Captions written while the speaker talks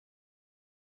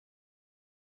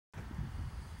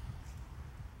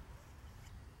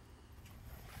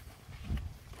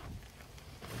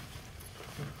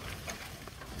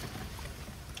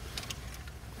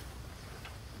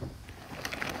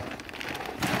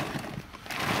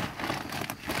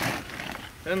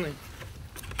Finley,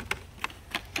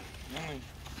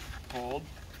 hold,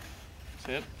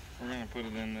 sit. We're gonna put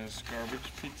it in this garbage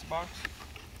pizza box.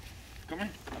 Come here.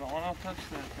 I don't want to touch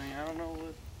that thing. I don't know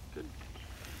what.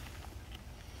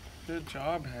 Good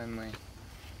job, Henley.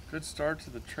 Good start to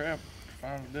the trip.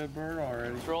 Found a dead bird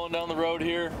already. It's rolling down the road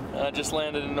here. Just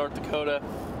landed in North Dakota.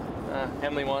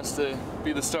 Henley wants to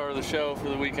be the star of the show for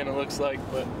the weekend, it looks like,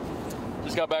 but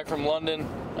just got back from London.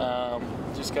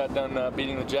 Just got done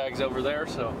beating the Jags over there,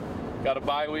 so got a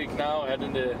bye week now,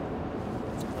 heading to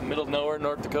the middle of nowhere,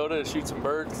 North Dakota, to shoot some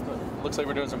birds. Looks like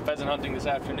we're doing some pheasant hunting this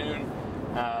afternoon.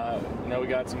 You know, we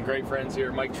got some great friends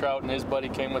here. Mike Trout and his buddy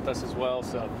came with us as well,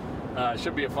 so it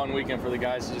should be a fun weekend for the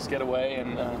guys to just get away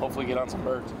and hopefully get on some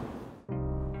birds.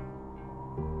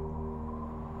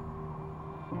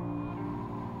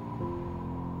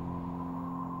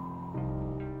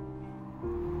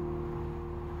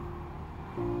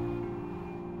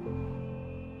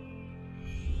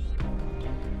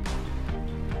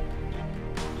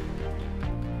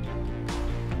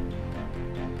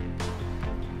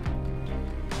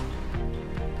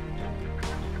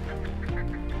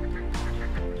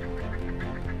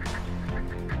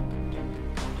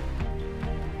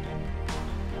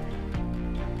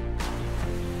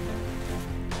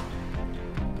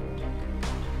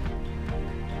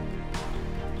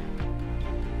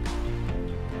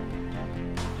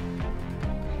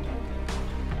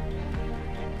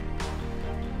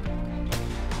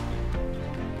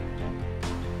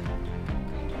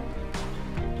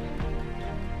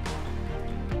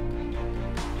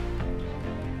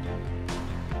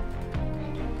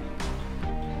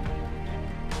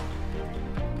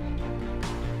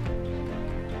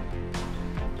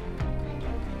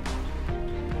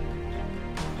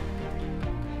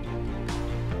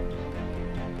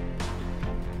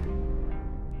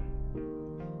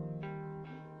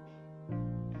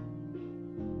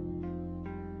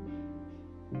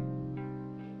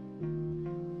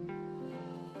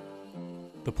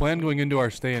 The plan going into our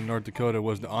stay in North Dakota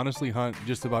was to honestly hunt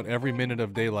just about every minute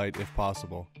of daylight if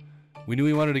possible. We knew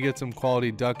we wanted to get some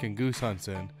quality duck and goose hunts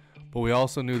in, but we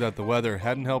also knew that the weather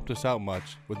hadn't helped us out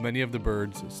much, with many of the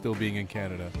birds still being in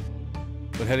Canada.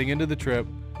 But heading into the trip,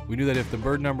 we knew that if the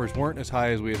bird numbers weren't as high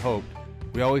as we had hoped,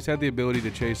 we always had the ability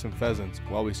to chase some pheasants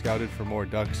while we scouted for more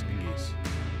ducks and geese.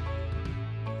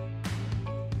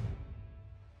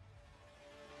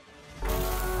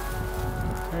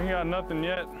 Ain't got nothing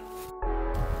yet.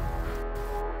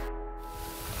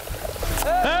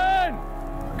 Hey!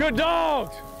 Good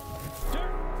dogs!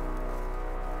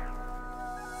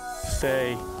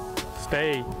 Stay.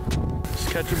 Just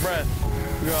catch your breath.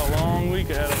 We got a long week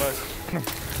ahead of us.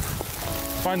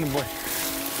 Find them, boy.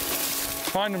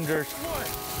 Find them, Jerks.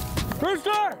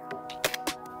 Rooster!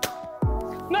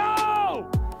 No!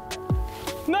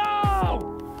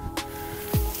 No!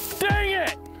 Dang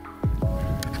it!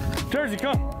 Jersey,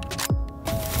 come.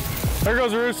 There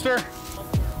goes a rooster.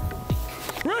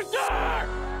 Rooster!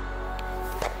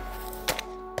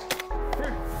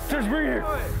 Jersey, bring it here.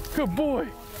 Good boy.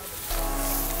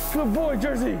 Good boy,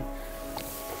 Jersey.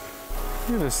 Look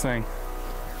at this thing.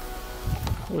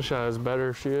 Wish I was a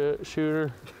better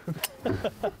shooter.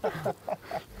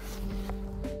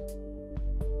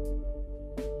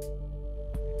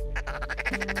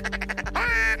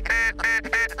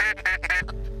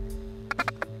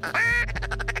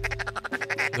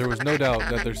 There was no doubt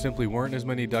that there simply weren't as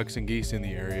many ducks and geese in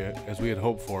the area as we had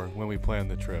hoped for when we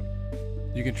planned the trip.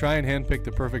 You can try and handpick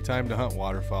the perfect time to hunt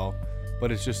waterfowl,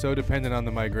 but it's just so dependent on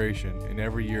the migration, and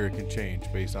every year it can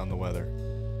change based on the weather.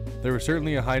 There was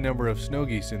certainly a high number of snow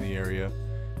geese in the area,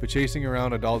 but chasing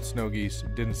around adult snow geese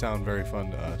didn't sound very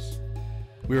fun to us.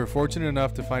 We were fortunate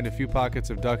enough to find a few pockets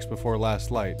of ducks before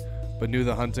last light, but knew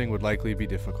the hunting would likely be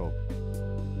difficult.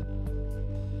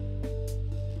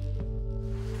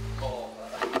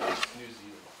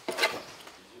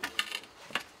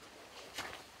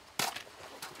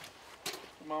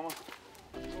 Mama.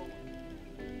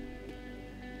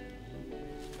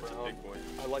 Big boy.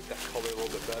 I like that color a little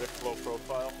bit better. Low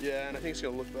profile. Yeah, and I think it's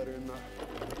gonna look better in that.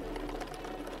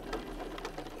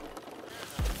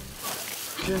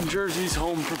 Getting Jersey's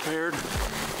home prepared.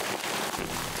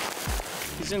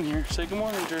 He's in here. Say good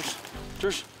morning, Jersey.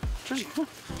 Jersey, come on.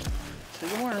 Say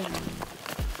good morning.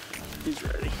 He's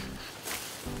ready.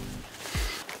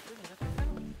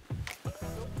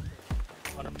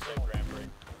 100% gram break.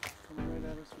 Coming right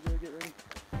at us. We gotta get ready.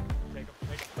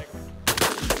 Take him.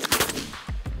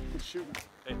 He's shooting.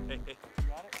 Hey. You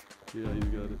got it? Yeah, you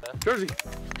got it. Jersey.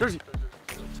 Take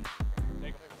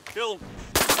him. Kill him.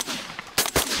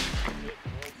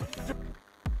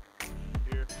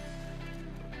 Here.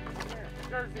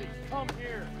 Jersey, come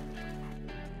here.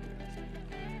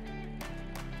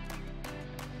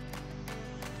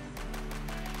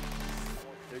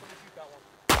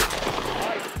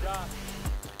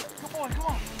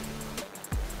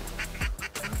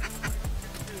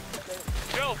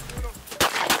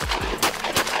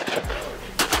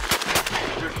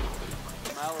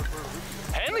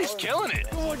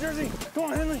 boy, Jersey. Come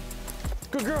on, Henley.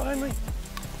 Good girl, Henley.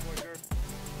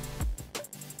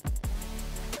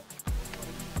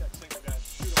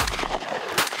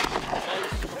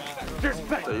 Is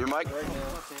that your mic?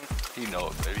 You know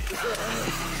it, baby.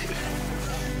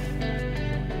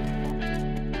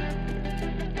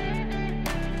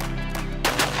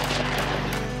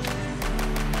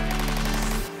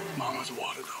 Mama's a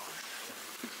water dog.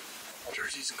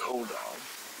 Jersey's a cold dog.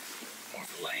 More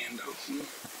of a land dog.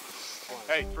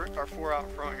 Hey, our 4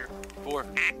 out front here. 4.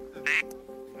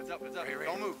 Heads up, heads up. Right.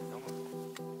 Don't move. Don't move.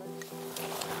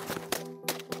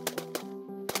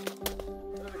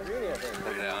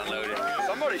 Unloaded.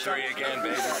 Somebody Three again,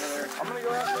 baby. I'm gonna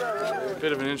go after that.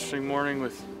 Bit of an interesting morning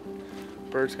with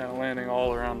birds kind of landing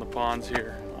all around the ponds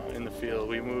here in the field.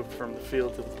 We moved from the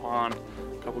field to the pond.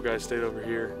 A couple guys stayed over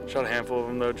here. Shot a handful of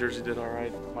them though. Jersey did all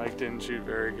right. Mike didn't shoot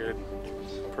very good,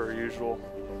 per usual.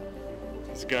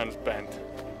 His gun's bent.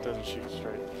 Doesn't shoot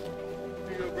straight.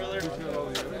 Here you go, brother.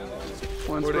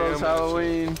 Wentz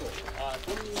Halloween.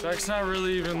 Zach's not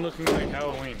really even looking like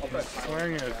Halloween. He's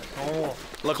wearing a normal.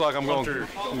 Look like I'm going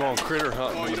critter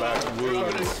hunting in the back of the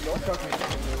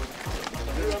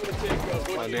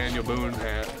woods. My Daniel Boone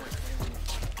hat.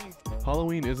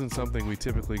 Halloween isn't something we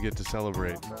typically get to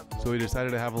celebrate, so we decided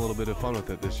to have a little bit of fun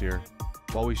with it this year.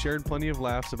 While we shared plenty of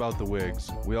laughs about the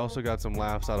wigs, we also got some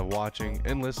laughs out of watching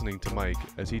and listening to Mike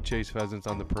as he chased pheasants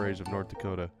on the prairies of North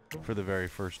Dakota for the very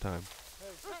first time.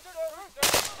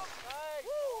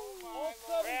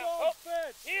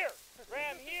 Here!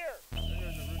 Ram here!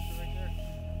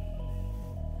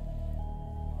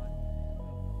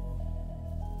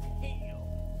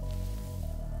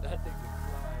 That thing would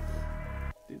fly.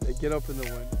 Dude, they get up in the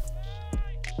wind.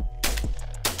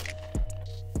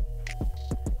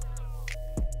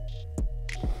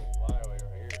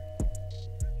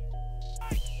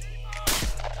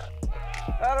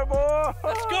 Attaboy!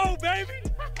 Let's go, baby!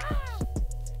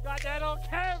 Got that on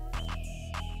camera!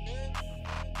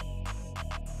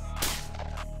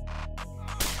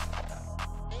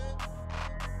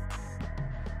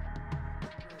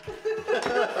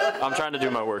 I'm trying to do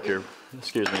my work here.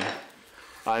 Excuse me.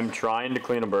 I'm trying to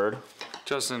clean a bird.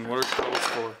 Justin, what are curls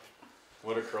for?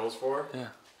 What are curls for? Yeah.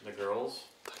 The girls?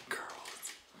 The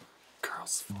girls.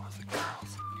 Curls for the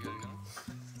girls.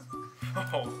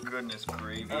 Oh, goodness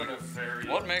gravy.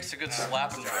 What makes a good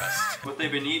slap dress? What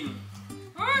they've been eating.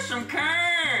 Oh, some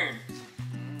corn!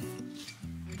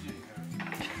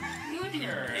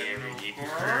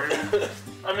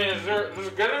 I mean, does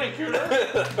it get any cuter?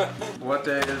 What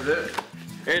day is it?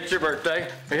 It's your birthday.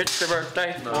 It's your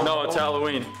birthday. No, it's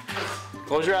Halloween.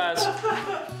 Close your eyes.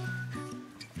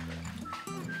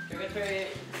 Trick or treat!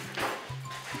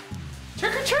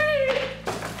 Trick or treat!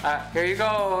 Here you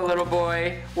go, little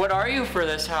boy. What are you for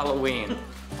this Halloween?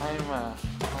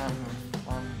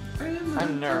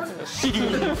 I'm nervous.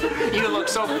 You look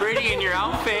so pretty in your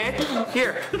outfit.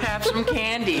 Here, have some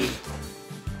candy.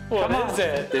 What is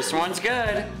it? This one's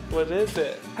good. What is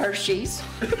it? Hershey's.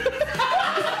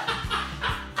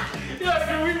 Yeah,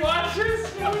 can we watch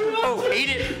this? Oh, eat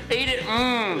it. Eat it.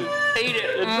 Mmm. Eat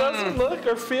it. It doesn't look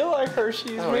or feel like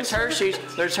Hershey's. Oh, it's Hershey's.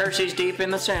 There's Hershey's deep in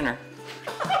the center.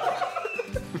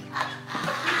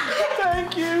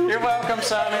 Thank you. You're welcome,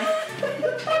 Sonny.